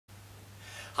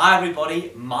Hi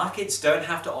everybody, markets don't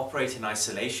have to operate in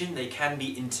isolation, they can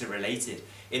be interrelated.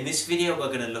 In this video we're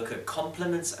going to look at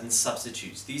complements and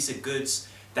substitutes. These are goods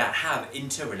that have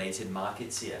interrelated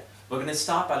markets here. We're going to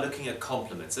start by looking at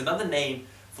complements. Another name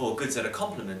for goods that are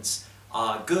complements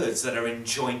are goods that are in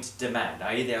joint demand,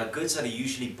 i.e. they are goods that are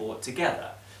usually bought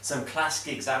together. Some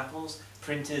classic examples: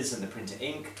 printers and the printer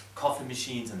ink, coffee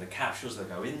machines and the capsules that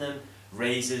go in them,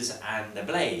 razors and the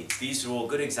blades. These are all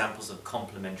good examples of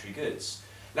complementary goods.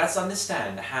 Let's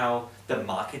understand how the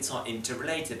markets are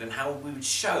interrelated and how we would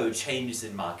show changes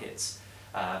in markets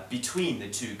between the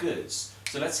two goods.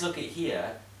 So let's look at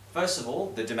here, first of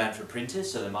all, the demand for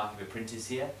printers, so the market for printers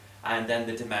here, and then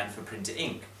the demand for printer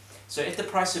ink. So if the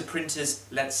price of printers,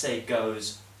 let's say,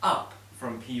 goes up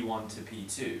from P1 to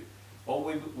P2,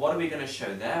 what are we going to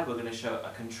show there? We're going to show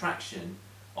a contraction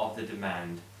of the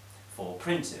demand for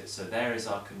printers. So there is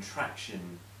our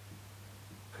contraction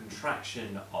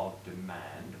of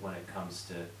demand when it comes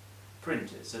to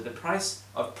printers. So the price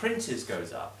of printers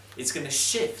goes up. It's going to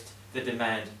shift the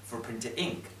demand for printer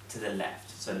ink to the left.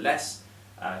 So less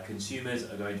consumers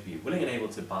are going to be willing and able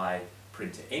to buy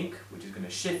printer ink, which is going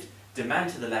to shift demand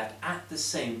to the left at the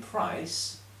same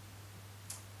price,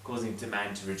 causing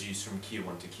demand to reduce from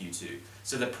Q1 to Q2.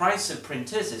 So the price of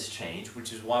printers has changed,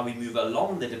 which is why we move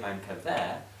along the demand curve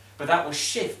there, but that will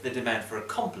shift the demand for a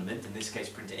complement, in this case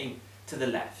printer ink, to the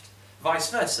left.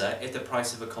 Vice versa if the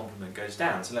price of a complement goes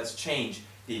down. So let's change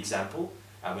the example.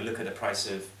 We look at the price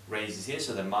of razors here,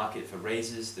 so the market for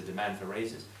razors, the demand for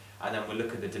razors, and then we'll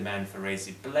look at the demand for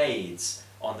razor blades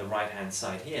on the right hand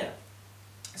side here.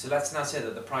 So let's now say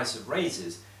that the price of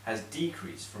razors has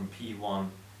decreased from P1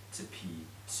 to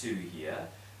P2 here.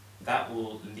 That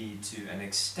will lead to an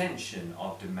extension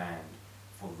of demand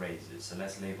for razors. So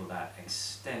let's label that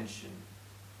extension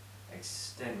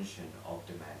of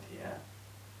demand here.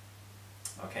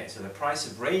 Okay, so the price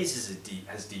of razors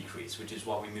has decreased, which is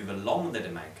why we move along the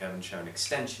demand curve and show an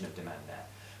extension of demand there.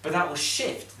 But that will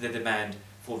shift the demand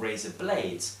for razor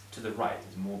blades to the right,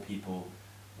 as more people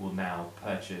will now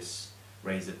purchase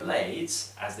razor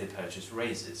blades as they purchase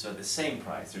razors. So at the same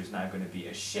price, there is now going to be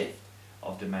a shift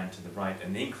of demand to the right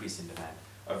and an increase in demand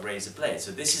of razor blades.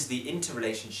 So this is the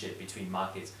interrelationship between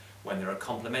markets when there are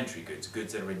complementary goods,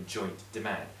 goods that are in joint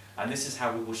demand. And this is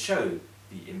how we will show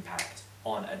the impact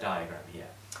on a diagram here.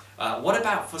 What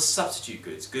about for substitute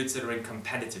goods, goods that are in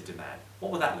competitive demand?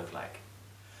 What would that look like?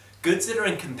 Goods that are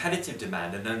in competitive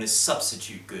demand are known as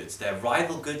substitute goods. They're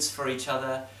rival goods for each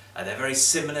other, they're very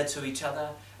similar to each other,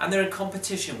 and they're in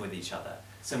competition with each other.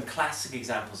 Some classic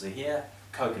examples are here: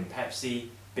 Coke and Pepsi,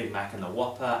 Big Mac and the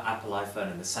Whopper, Apple iPhone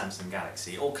and the Samsung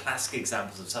Galaxy. All classic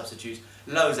examples of substitutes,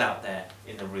 loads out there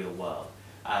in the real world.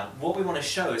 What we want to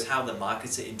show is how the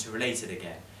markets are interrelated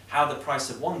again, how the price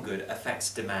of one good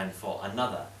affects demand for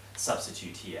another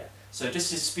substitute here. So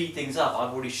just to speed things up,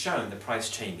 I've already shown the price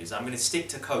changes. I'm going to stick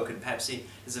to Coke and Pepsi.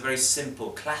 It's a very simple,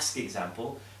 classic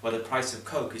example where the price of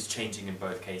Coke is changing in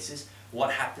both cases.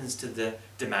 What happens to the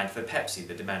demand for Pepsi,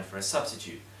 the demand for a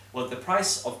substitute? Well, if the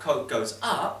price of Coke goes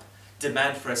up,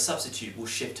 demand for a substitute will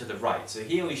shift to the right. So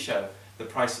here we show the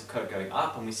price of Coke going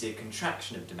up and we see a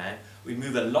contraction of demand. We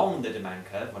move along the demand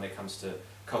curve when it comes to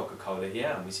Coca-Cola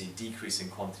here, and we see a decrease in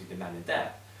quantity demanded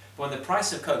there. But when the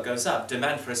price of Coke goes up,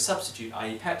 demand for a substitute,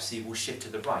 i.e. Pepsi, will shift to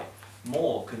the right.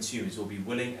 More consumers will be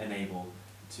willing and able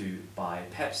to buy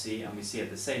Pepsi, and we see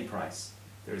at the same price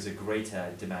there is a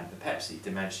greater demand for Pepsi.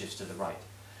 Demand shifts to the right.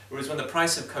 Whereas when the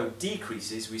price of Coke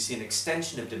decreases, we see an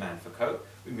extension of demand for Coke.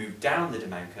 We move down the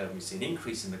demand curve and we see an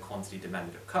increase in the quantity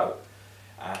demanded of Coke.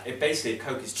 If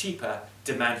Coke is cheaper,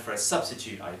 demand for a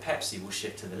substitute, i.e. Pepsi, will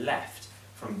shift to the left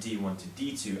from D1 to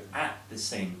D2 at the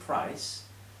same price,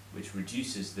 which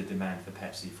reduces the demand for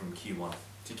Pepsi from Q1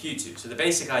 to Q2. So the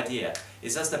basic idea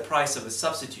is as the price of a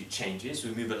substitute changes,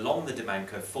 we move along the demand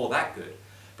curve for that good,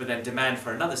 but then demand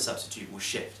for another substitute will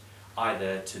shift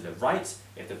either to the right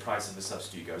if the price of a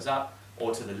substitute goes up,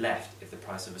 or to the left if the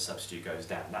price of a substitute goes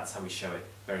down. That's how we show it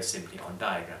very simply on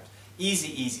diagrams.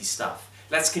 Easy stuff.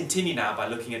 Let's continue now by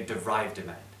looking at derived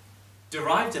demand.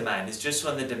 Derived demand is just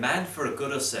when the demand for a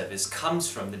good or service comes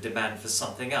from the demand for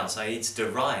something else, i.e. it's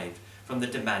derived from the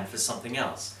demand for something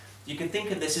else. You can think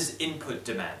of this as input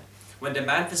demand. When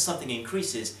demand for something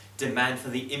increases, demand for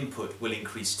the input will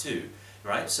increase too.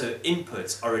 Right? So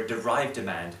inputs are a derived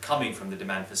demand coming from the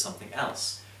demand for something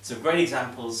else. Some great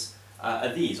examples are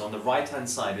these. On the right hand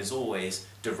side is always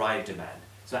derived demand.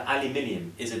 So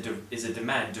aluminium is a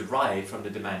demand derived from the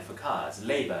demand for cars.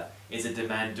 Labour is a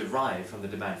demand derived from the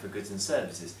demand for goods and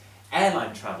services.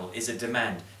 Airline travel is a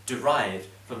demand derived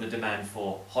from the demand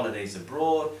for holidays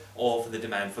abroad or for the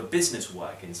demand for business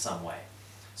work in some way.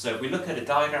 So if we look at a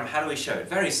diagram, how do we show it?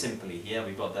 Very simply here,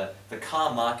 we've got the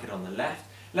car market on the left.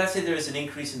 Let's say there is an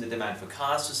increase in the demand for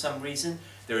cars for some reason.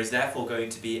 There is therefore going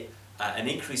to be an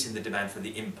increase in the demand for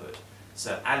the input.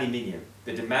 So aluminium.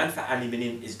 The demand for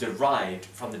aluminium is derived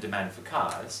from the demand for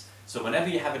cars. So whenever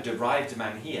you have a derived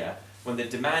demand here, when the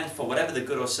demand for whatever the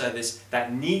good or service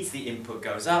that needs the input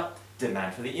goes up,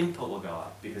 demand for the input will go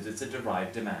up because it's a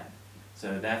derived demand.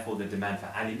 So therefore the demand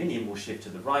for aluminium will shift to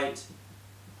the right,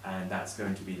 and that's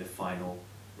going to be the final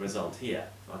result here.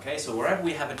 Okay, so wherever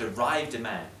we have a derived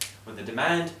demand, when the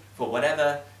demand for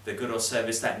whatever the good or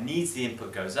service that needs the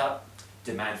input goes up,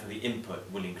 demand for the input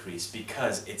will increase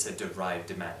because it's a derived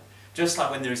demand. Just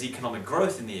like when there is economic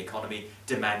growth in the economy,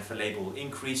 demand for labour will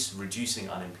increase, reducing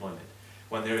unemployment.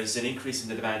 When there is an increase in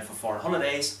the demand for foreign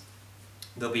holidays,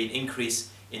 there'll be an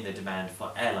increase in the demand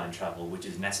for airline travel, which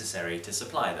is necessary to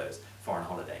supply those foreign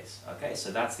holidays. Okay,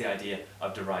 so that's the idea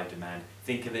of derived demand.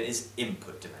 Think of it as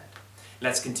input demand.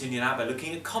 Let's continue now by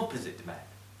looking at composite demand.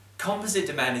 Composite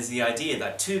demand is the idea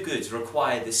that two goods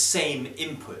require the same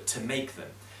input to make them.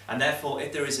 And therefore,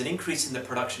 if there is an increase in the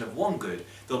production of one good,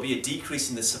 there'll be a decrease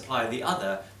in the supply of the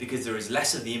other because there is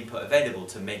less of the input available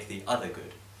to make the other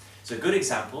good. So good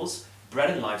examples, bread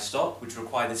and livestock, which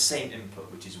require the same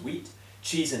input, which is wheat,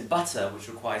 cheese and butter, which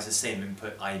requires the same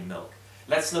input, i.e. milk.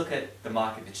 Let's look at the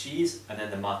market for cheese and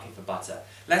then the market for butter.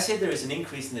 Let's say there is an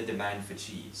increase in the demand for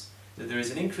cheese. So there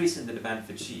is an increase in the demand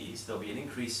for cheese, there'll be an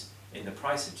increase in the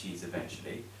price of cheese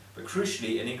eventually, but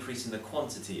crucially an increase in the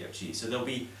quantity of cheese. So there'll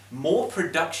be more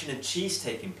production of cheese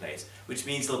taking place, which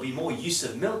means there'll be more use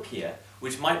of milk here,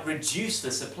 which might reduce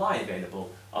the supply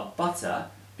available of butter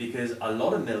because a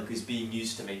lot of milk is being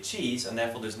used to make cheese and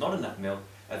therefore there's not enough milk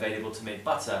available to make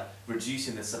butter,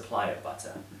 reducing the supply of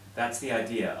butter. That's the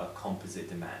idea of composite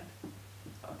demand.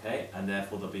 Okay, and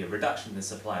therefore there'll be a reduction in the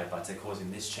supply of butter,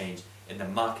 causing this change in the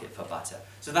market for butter.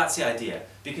 So that's the idea.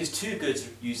 Because two goods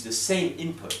use the same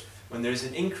input, when there is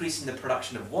an increase in the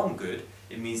production of one good,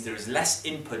 it means there is less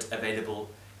input available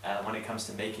when it comes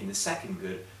to making the second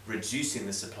good, reducing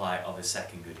the supply of a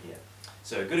second good here.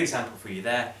 So a good example for you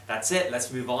there. That's it.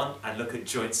 Let's move on and look at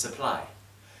joint supply.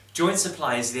 Joint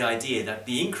supply is the idea that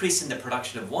the increase in the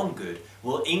production of one good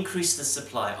will increase the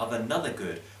supply of another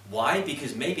good. Why?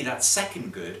 Because maybe that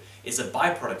second good is a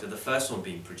byproduct of the first one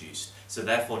being produced. So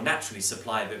therefore naturally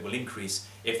supply of it will increase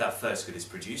if that first good is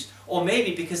produced. Or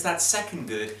maybe because that second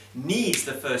good needs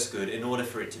the first good in order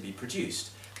for it to be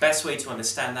produced. Best way to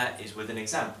understand that is with an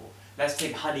example. Let's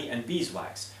take honey and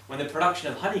beeswax. When the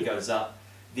production of honey goes up,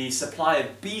 the supply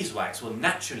of beeswax will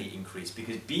naturally increase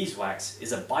because beeswax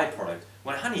is a byproduct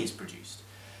when honey is produced.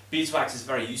 Beeswax is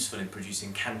very useful in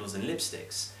producing candles and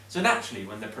lipsticks. So naturally,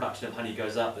 when the production of honey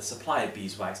goes up, the supply of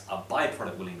beeswax, a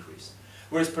byproduct, will increase.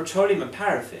 Whereas petroleum and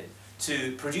paraffin,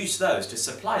 to produce those, to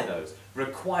supply those,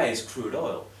 requires crude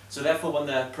oil. So therefore, when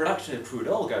the production of crude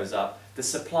oil goes up, the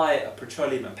supply of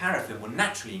petroleum and paraffin will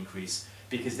naturally increase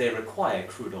because they require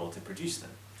crude oil to produce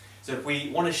them. So if we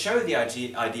want to show the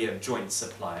idea of joint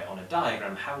supply on a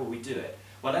diagram, how will we do it?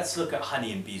 Well, let's look at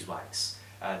honey and beeswax.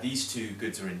 These two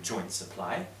goods are in joint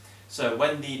supply. So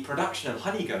when the production of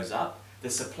honey goes up, the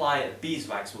supply of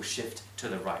beeswax will shift to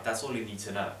the right. That's all you need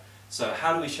to know. So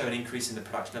how do we show an increase in the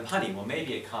production of honey? Well,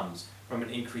 maybe it comes from an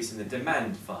increase in the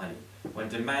demand for honey. When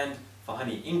demand for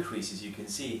honey increases, you can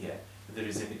see here that there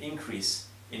is an increase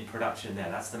in production there.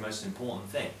 That's the most important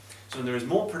thing. So when there is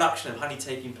more production of honey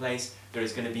taking place, there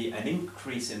is going to be an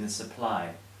increase in the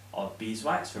supply of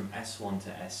beeswax from S1 to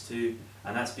S2,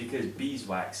 and that's because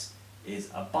beeswax is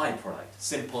a byproduct.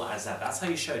 Simple as that. That's how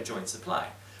you show joint supply.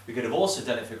 We could have also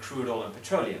done it for crude oil and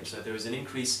petroleum. So if there was an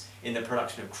increase in the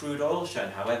production of crude oil,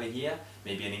 shown however here,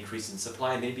 maybe an increase in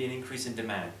supply, maybe an increase in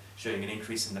demand, showing an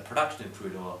increase in the production of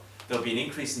crude oil. There'll be an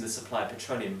increase in the supply of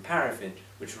petroleum and paraffin,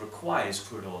 which requires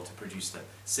crude oil to produce them.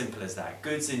 Simple as that.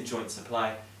 Goods in joint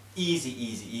supply. Easy,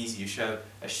 easy, easy. You show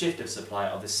a shift of supply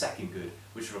of the second good,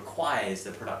 which requires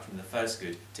the production of the first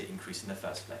good to increase in the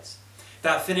first place.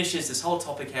 That finishes this whole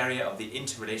topic area of the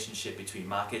interrelationship between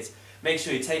markets. Make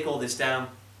sure you take all this down,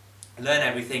 learn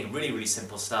everything, really, really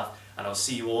simple stuff, and I'll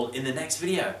see you all in the next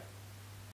video.